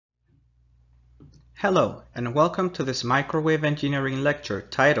Hello, and welcome to this microwave engineering lecture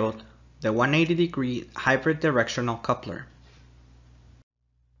titled The 180-Degree Hybrid Directional Coupler.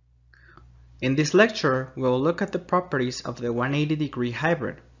 In this lecture, we will look at the properties of the 180-degree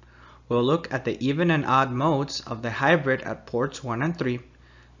hybrid. We'll look at the even and odd modes of the hybrid at ports 1 and 3,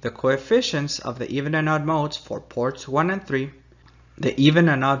 the coefficients of the even and odd modes for ports 1 and 3, the even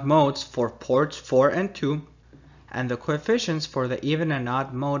and odd modes for ports 4 and 2, and the coefficients for the even and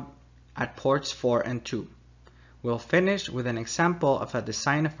odd mode at ports 4 and 2. We'll finish with an example of a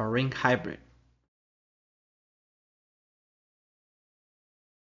design of a ring hybrid.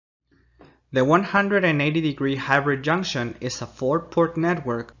 The 180-degree hybrid junction is a 4-port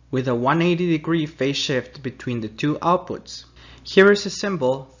network with a 180-degree phase shift between the two outputs. Here is a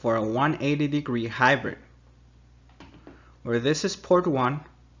symbol for a 180-degree hybrid, where this is port 1,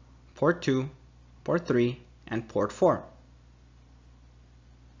 port 2, port 3, and port 4.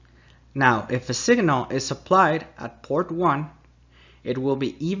 Now, if a signal is applied at port 1, it will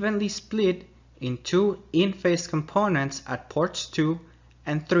be evenly split in two in-phase components at ports 2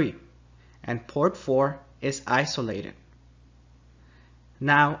 and 3, and port 4 is isolated.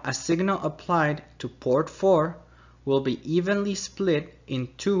 Now, a signal applied to port 4 will be evenly split in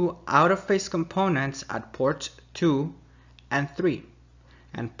two out-of-phase components at ports 2 and 3,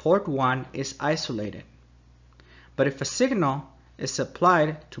 and port 1 is isolated. But if a signal is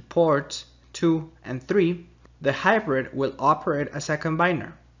applied to ports 2 and 3, the hybrid will operate as a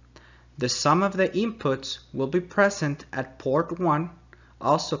combiner. The sum of the inputs will be present at port 1,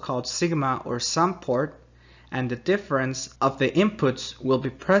 also called sigma or sum port, and the difference of the inputs will be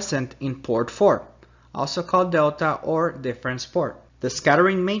present in port 4, also called delta or difference port. The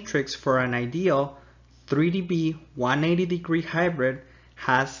scattering matrix for an ideal 3 dB 180-degree hybrid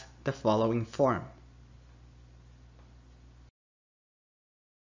has the following form.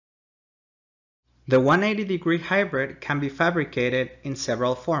 The 180-degree hybrid can be fabricated in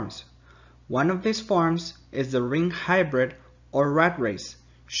several forms. One of these forms is the ring hybrid or rat race,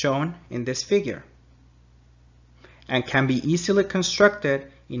 shown in this figure, and can be easily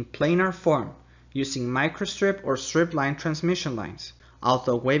constructed in planar form using microstrip or strip line transmission lines,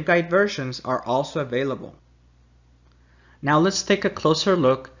 although waveguide versions are also available. Now let's take a closer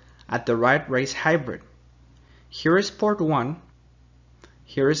look at the rat race hybrid. Here is port 1,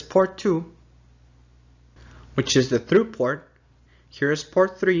 here is port 2, which is the through port, here is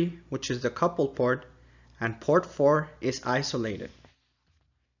port 3, which is the couple port, and port 4 is isolated.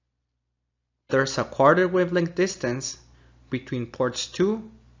 There's a quarter wavelength distance between ports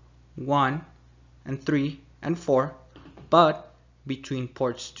 2, 1, and 3, and 4, but between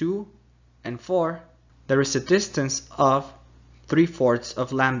ports 2 and 4, there is a distance of 3/4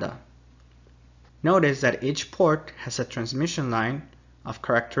 of lambda. Notice that each port has a transmission line of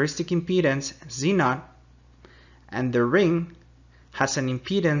characteristic impedance Z0, and the ring has an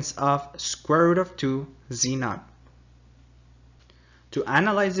impedance of √2 Z0. To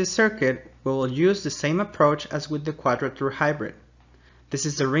analyze this circuit, we will use the same approach as with the quadrature hybrid. This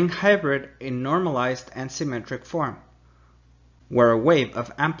is a ring hybrid in normalized and symmetric form, where a wave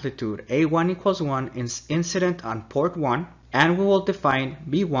of amplitude A1 = 1 is incident on port 1, and we will define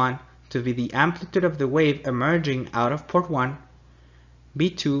B1 to be the amplitude of the wave emerging out of port 1,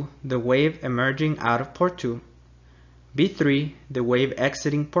 B2 the wave emerging out of port 2, B3 the wave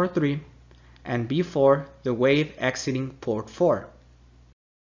exiting port 3, and B4 the wave exiting port 4.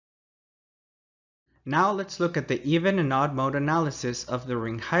 Now let's look at the even and odd mode analysis of the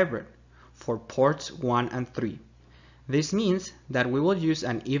ring hybrid for ports 1 and 3. This means that we will use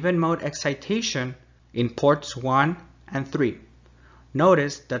an even mode excitation in ports 1 and 3.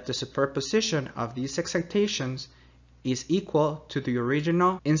 Notice that the superposition of these excitations is equal to the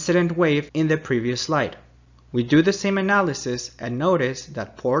original incident wave in the previous slide. We do the same analysis and notice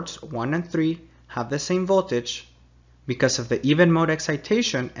that ports 1 and 3 have the same voltage because of the even mode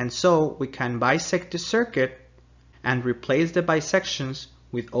excitation, and so we can bisect the circuit and replace the bisections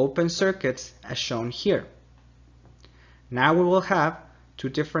with open circuits as shown here. Now we will have two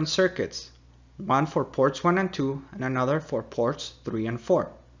different circuits, one for ports 1 and 2 and another for ports 3 and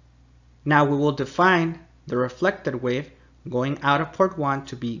 4. Now we will define the reflected wave going out of port 1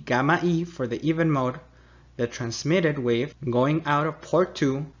 to be gamma E for the even mode, the transmitted wave going out of port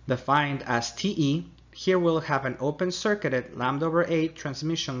 2 defined as TE. Here we'll have an open circuited λ/8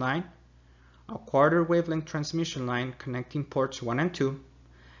 transmission line, a quarter wavelength transmission line connecting ports 1 and 2,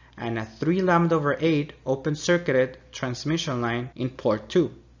 and a 3 λ/8 open circuited transmission line in port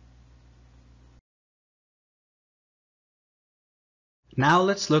 2. Now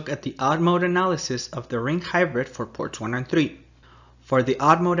let's look at the odd mode analysis of the ring hybrid for ports 1 and 3. For the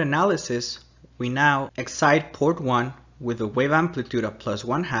odd mode analysis, We now excite port 1 with a wave amplitude of plus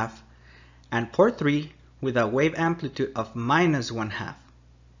 1/2 and port 3 with a wave amplitude of minus 1/2.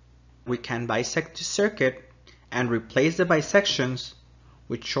 We can bisect the circuit and replace the bisections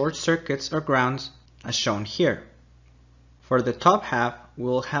with short circuits or grounds as shown here. For the top half, we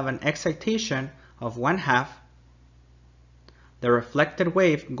will have an excitation of 1/2, the reflected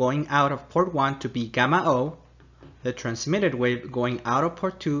wave going out of port 1 to be gamma O, the transmitted wave going out of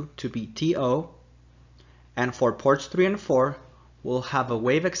port 2 to be TO, and for ports 3 and 4, we'll have a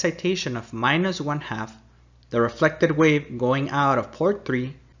wave excitation of minus 1/2, the reflected wave going out of port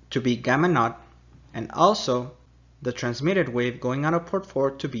 3 to be gamma naught, and also the transmitted wave going out of port 4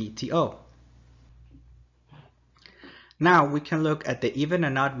 to be TO. Now we can look at the even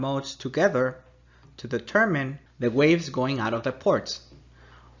and odd modes together to determine the waves going out of the ports.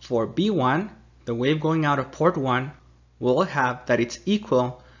 For B1, the wave going out of port 1, we'll have that it's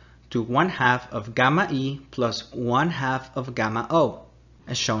equal to 1/2 of gamma E plus 1/2 of gamma O,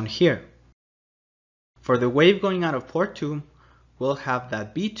 as shown here. For the wave going out of port 2, we'll have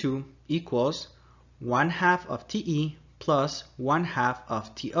that B2 equals 1/2 of TE plus 1/2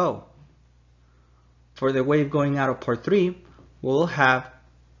 of TO. For the wave going out of port 3, we'll have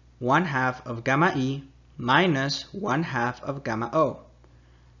 1/2 of gamma E minus 1/2 of gamma O.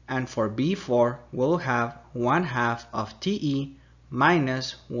 And for B4, we'll have 1/2 of TE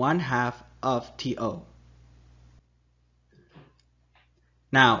minus 1/2 of TO.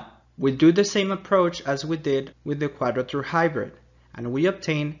 Now, we do the same approach as we did with the quadrature hybrid, and we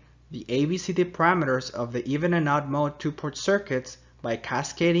obtain the ABCD parameters of the even and odd mode two-port circuits by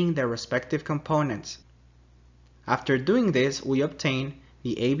cascading their respective components. After doing this, we obtain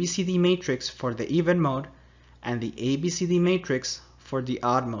the ABCD matrix for the even mode and the ABCD matrix for the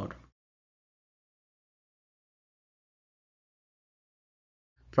odd mode.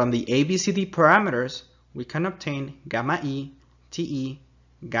 From the ABCD parameters, we can obtain gamma E, TE,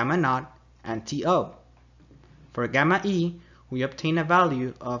 gamma naught, and TO. For gamma E, we obtain a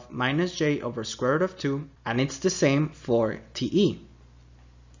value of minus j over square root of 2, and it's the same for TE.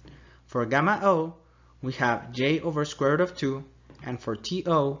 For gamma O, we have j over square root of 2, and for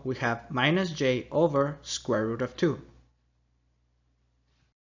TO, we have minus j over square root of 2.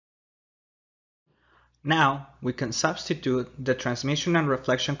 Now, we can substitute the transmission and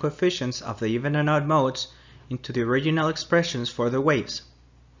reflection coefficients of the even and odd modes into the original expressions for the waves.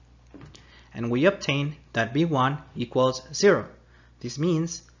 And we obtain that B1 equals 0. This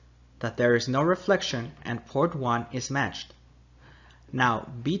means that there is no reflection and port 1 is matched. Now,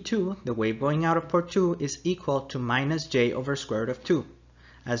 B2, the wave going out of port 2, is equal to minus j over square root of 2,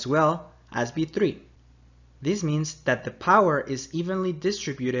 as well as B3. This means that the power is evenly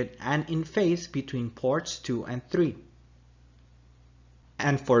distributed and in phase between ports 2 and 3.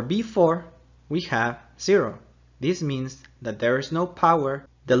 And for B4, we have 0. This means that there is no power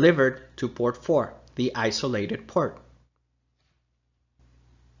delivered to port 4, the isolated port.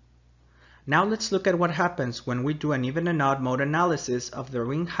 Now let's look at what happens when we do an even and odd mode analysis of the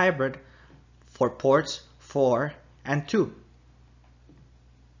ring hybrid for ports 4 and 2.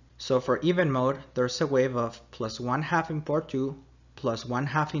 So for even mode, there's a wave of plus 1/2 in port 2, plus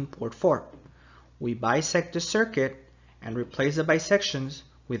 1/2 in port 4. We bisect the circuit and replace the bisections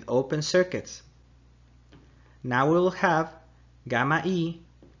with open circuits. Now we will have gamma E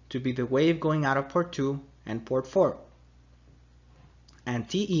to be the wave going out of port 2 and port 4, and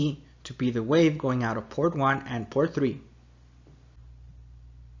TE to be the wave going out of port 1 and port 3.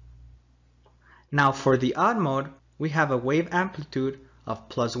 Now for the odd mode, we have a wave amplitude of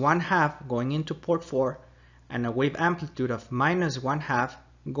plus 1/2 going into port 4 and a wave amplitude of minus 1/2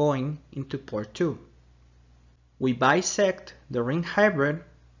 going into port 2. We bisect the ring hybrid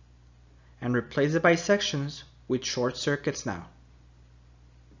and replace the bisections with short circuits now.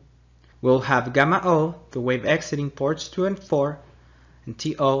 We'll have gamma O, the wave exiting ports 2 and 4, and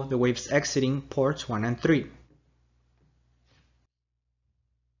TO, the waves exiting ports 1 and 3.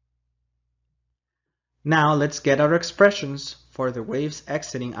 Now let's get our expressions for the waves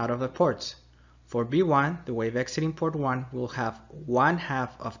exiting out of the ports. For B1, the wave exiting port 1 will have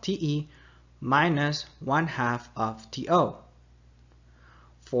 1/2 of TE minus 1/2 of TO.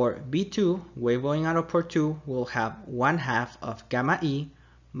 For B2, wave going out of port 2 will have 1/2 of gamma E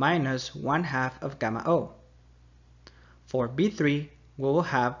minus 1/2 of gamma O. For B3, we will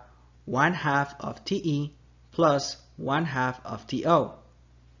have 1/2 of TE plus 1/2 of TO.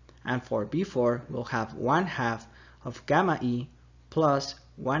 And for B4, we'll have 1/2 of gamma E plus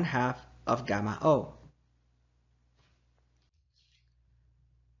 1/2 of gamma O.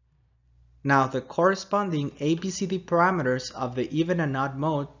 Now the corresponding ABCD parameters of the even and odd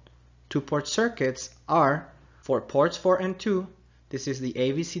mode two-port circuits are, for ports 4 and 2, this is the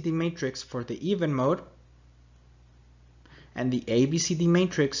ABCD matrix for the even mode, and the ABCD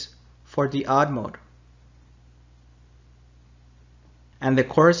matrix for the odd mode. And the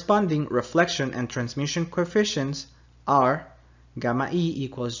corresponding reflection and transmission coefficients are gamma E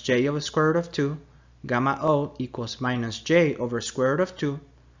equals J over square root of 2, gamma O equals minus J over square root of 2,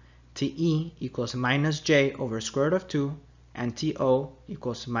 TE equals minus J over square root of 2, and TO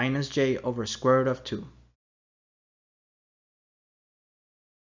equals minus J over square root of 2.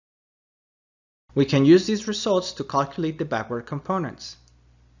 We can use these results to calculate the backward components.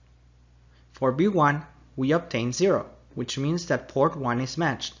 For B1, we obtain 0, which means that port 1 is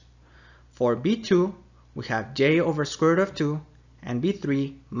matched. For B2, we have J over square root of 2, and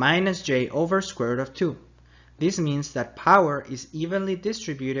B3 minus J over square root of 2. This means that power is evenly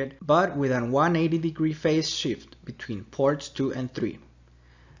distributed, but with a 180-degree phase shift between ports 2 and 3.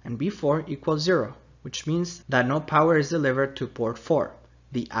 And B4 equals 0, which means that no power is delivered to port 4,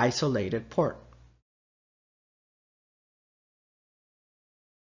 the isolated port.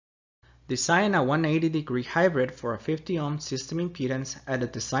 Design a 180-degree hybrid for a 50 ohm system impedance at a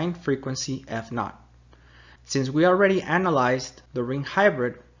design frequency F0. Since we already analyzed the ring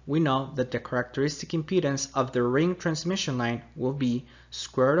hybrid, we know that the characteristic impedance of the ring transmission line will be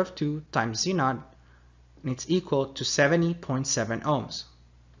square root of 2 times Z0, and it's equal to 70.7 ohms.